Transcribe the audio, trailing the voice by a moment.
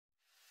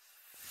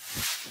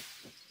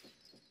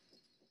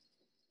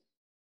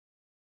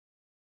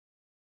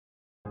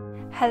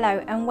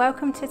Hello and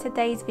welcome to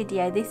today's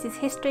video. This is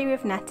History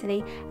with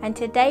Natalie, and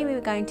today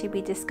we're going to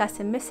be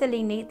discussing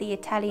Mussolini, the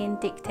Italian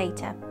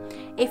dictator.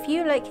 If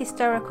you like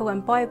historical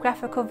and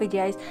biographical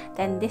videos,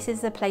 then this is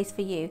the place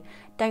for you.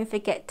 Don't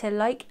forget to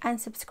like and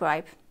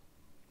subscribe.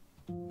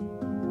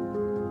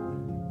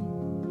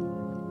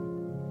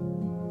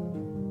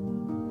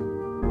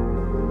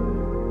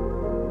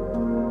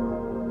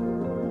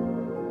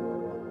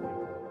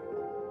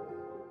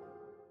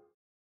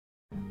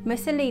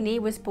 Mussolini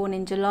was born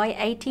in July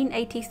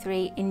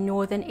 1883 in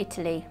northern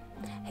Italy.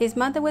 His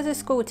mother was a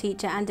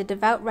schoolteacher and a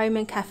devout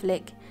Roman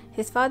Catholic.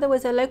 His father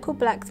was a local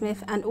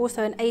blacksmith and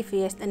also an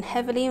atheist and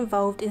heavily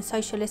involved in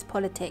socialist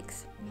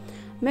politics.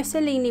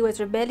 Mussolini was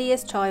a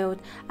rebellious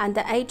child and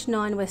at age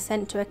 9 was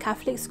sent to a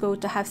Catholic school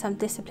to have some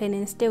discipline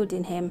instilled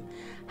in him.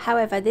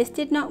 However, this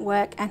did not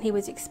work and he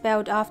was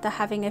expelled after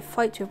having a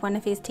fight with one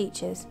of his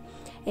teachers.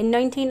 In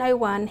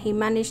 1901 he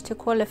managed to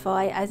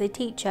qualify as a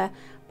teacher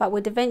but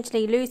would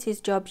eventually lose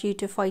his job due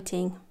to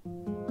fighting.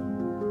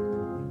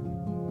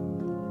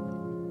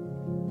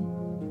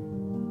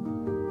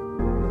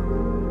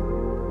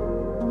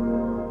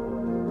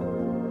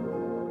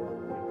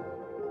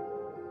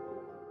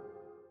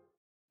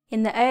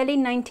 In the early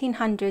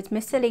 1900s,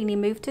 Mussolini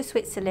moved to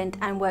Switzerland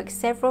and worked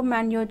several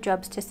manual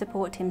jobs to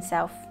support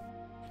himself.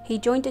 He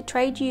joined a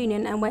trade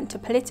union and went to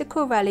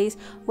political rallies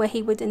where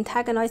he would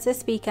antagonize the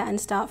speaker and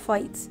start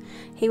fights.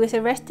 He was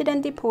arrested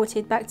and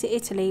deported back to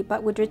Italy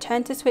but would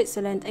return to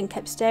Switzerland and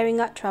kept stirring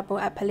up trouble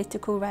at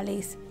political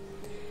rallies.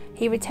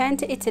 He returned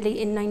to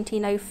Italy in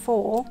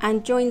 1904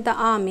 and joined the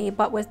army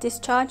but was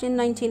discharged in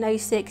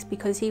 1906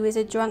 because he was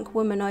a drunk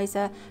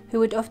womanizer who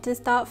would often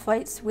start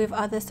fights with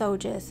other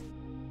soldiers.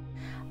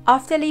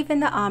 After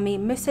leaving the army,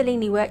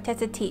 Mussolini worked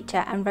as a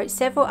teacher and wrote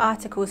several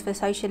articles for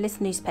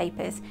socialist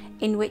newspapers,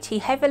 in which he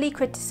heavily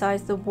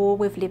criticised the war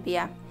with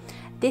Libya.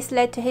 This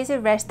led to his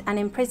arrest and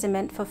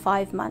imprisonment for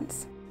 5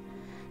 months.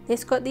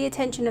 This got the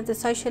attention of the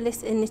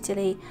socialists in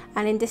Italy,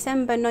 and in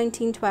December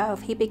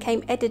 1912 he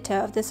became editor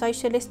of the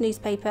socialist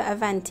newspaper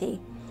Avanti.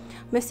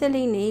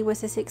 Mussolini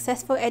was a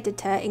successful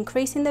editor,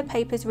 increasing the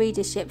paper's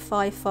readership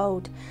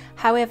 5-fold.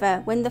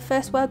 However, when the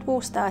First World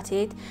War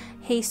started,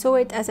 he saw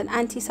it as an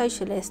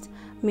anti-socialist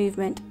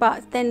movement,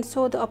 but then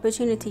saw the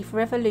opportunity for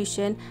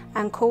revolution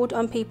and called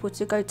on people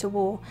to go to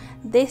war.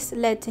 This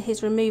led to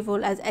his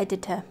removal as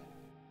editor.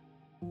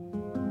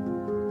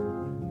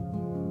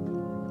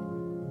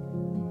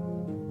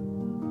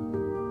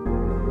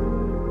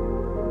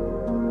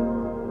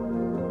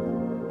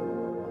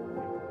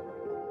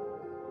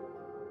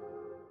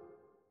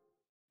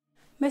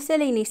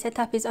 Mussolini set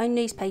up his own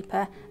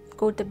newspaper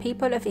called The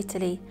People of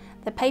Italy.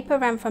 The paper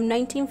ran from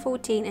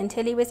 1914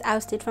 until he was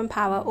ousted from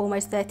power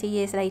almost 30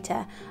 years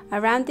later.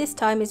 Around this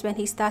time is when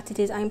he started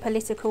his own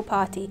political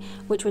party,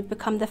 which would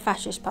become the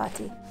Fascist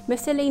Party.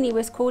 Mussolini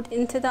was called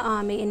into the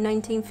army in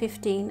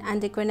 1915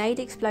 and a grenade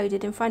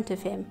exploded in front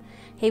of him.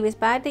 He was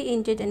badly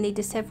injured and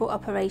needed several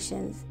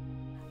operations.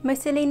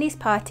 Mussolini's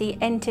party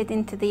entered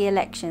into the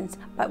elections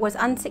but was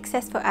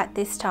unsuccessful at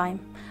this time.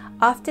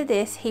 After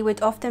this, he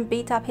would often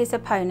beat up his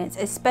opponents,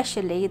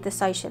 especially the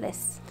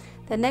socialists.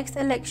 The next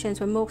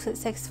elections were more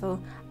successful,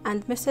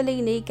 and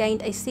Mussolini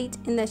gained a seat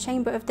in the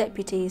Chamber of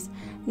Deputies.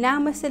 Now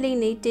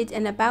Mussolini did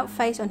an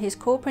about-face on his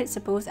core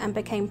principles and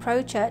became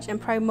pro-church and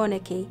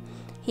pro-monarchy.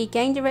 He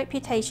gained a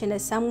reputation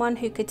as someone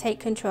who could take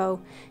control.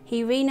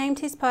 He renamed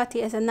his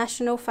party as a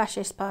National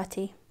Fascist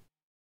Party.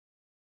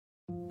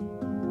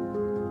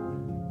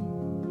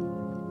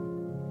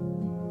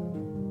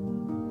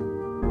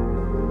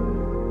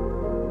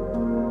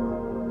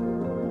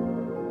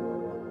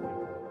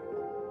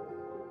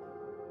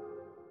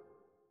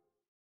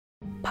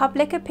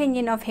 Public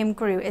opinion of him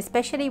grew,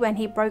 especially when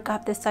he broke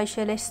up the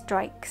socialist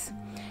strikes.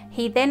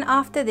 He then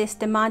after this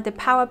demanded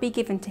power be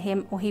given to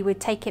him or he would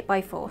take it by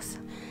force.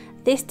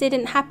 This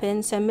didn't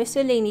happen, so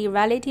Mussolini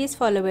rallied his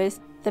followers.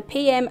 The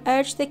PM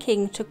urged the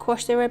king to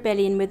quash the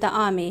rebellion with the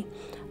army.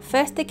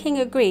 First the king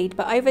agreed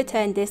but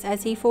overturned this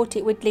as he thought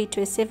it would lead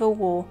to a civil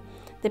war.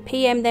 The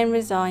PM then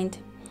resigned.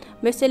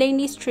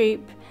 Mussolini's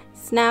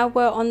troops now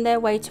were on their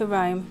way to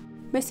Rome.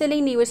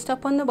 Mussolini would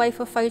stop on the way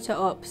for photo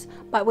ops,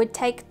 but would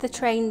take the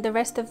train the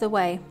rest of the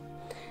way.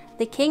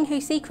 The king,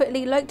 who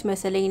secretly liked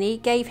Mussolini,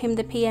 gave him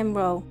the PM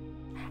role.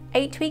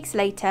 8 weeks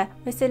later,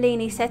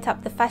 Mussolini set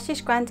up the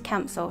Fascist Grand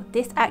Council.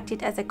 This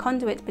acted as a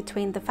conduit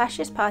between the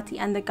Fascist Party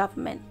and the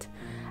government,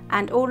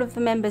 and all of the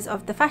members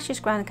of the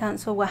Fascist Grand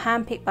Council were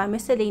handpicked by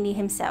Mussolini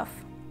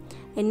himself.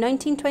 In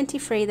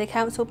 1923, the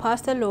council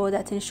passed a law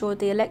that ensured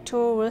the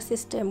electoral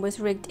system was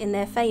rigged in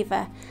their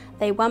favour.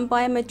 They won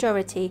by a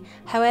majority.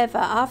 However,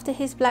 after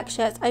his black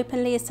shirts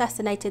openly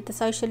assassinated the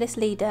socialist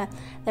leader,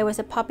 there was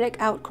a public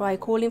outcry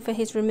calling for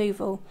his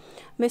removal.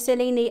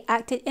 Mussolini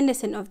acted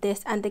innocent of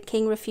this and the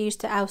king refused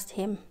to oust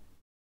him.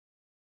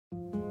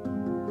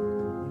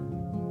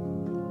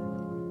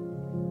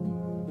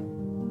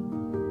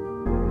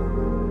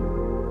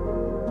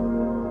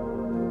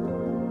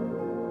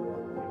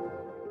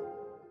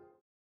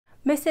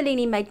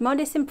 Mussolini made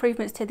modest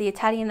improvements to the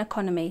Italian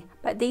economy,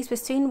 but these were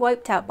soon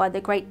wiped out by the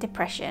Great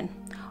Depression.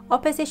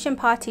 Opposition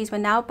parties were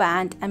now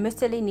banned and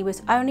Mussolini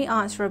was only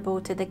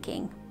answerable to the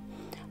king.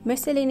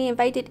 Mussolini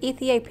invaded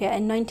Ethiopia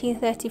in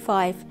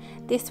 1935.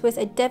 This was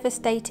a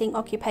devastating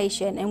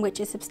occupation in which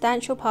a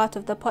substantial part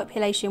of the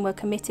population were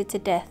committed to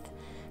death.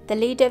 The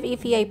leader of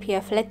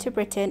Ethiopia fled to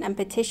Britain and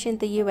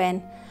petitioned the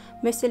UN.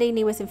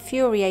 Mussolini was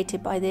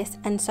infuriated by this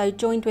and so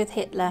joined with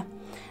Hitler.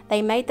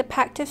 They made the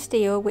Pact of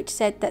Steel, which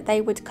said that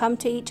they would come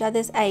to each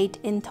other's aid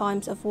in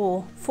times of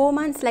war. 4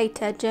 months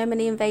later,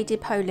 Germany invaded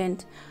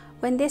Poland.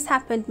 When this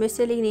happened,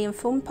 Mussolini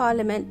informed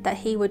Parliament that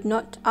he would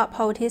not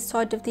uphold his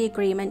side of the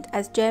agreement,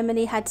 as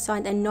Germany had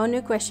signed a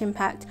non-aggression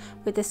pact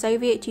with the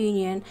Soviet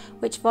Union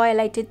which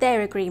violated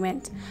their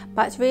agreement,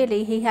 but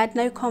really he had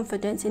no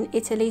confidence in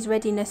Italy's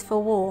readiness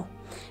for war.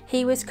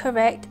 He was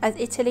correct, as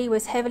Italy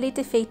was heavily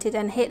defeated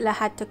and Hitler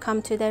had to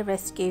come to their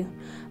rescue.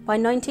 By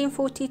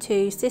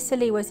 1942,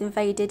 Sicily was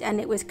invaded and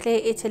it was clear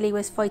Italy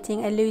was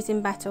fighting a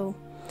losing battle.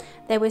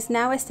 There was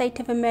now a state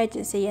of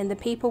emergency and the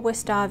people were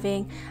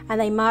starving, and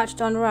they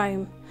marched on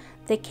Rome.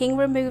 The king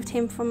removed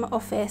him from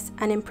office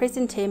and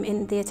imprisoned him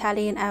in the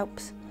Italian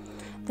Alps.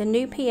 The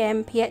new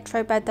PM,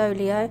 Pietro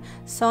Badoglio,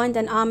 signed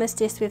an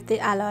armistice with the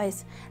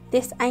Allies.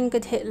 This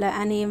angered Hitler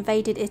and he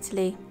invaded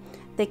Italy.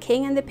 The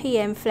king and the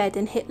PM fled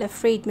and Hitler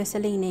freed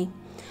Mussolini.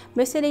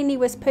 Mussolini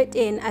was put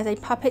in as a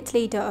puppet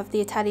leader of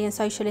the Italian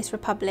Socialist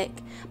Republic,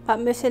 but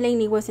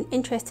Mussolini wasn't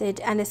interested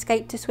and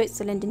escaped to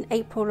Switzerland in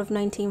April of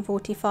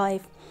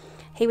 1945.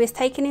 He was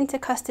taken into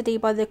custody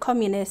by the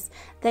communists,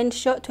 then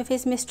shot with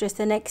his mistress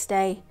the next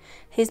day.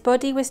 His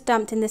body was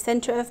dumped in the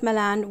centre of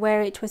Milan,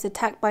 where it was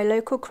attacked by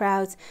local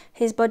crowds.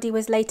 His body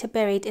was later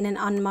buried in an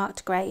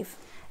unmarked grave.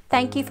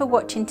 Thank you for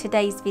watching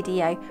today's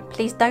video.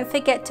 Please don't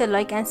forget to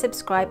like and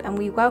subscribe, and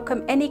we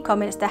welcome any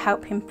comments to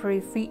help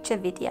improve future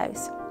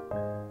videos.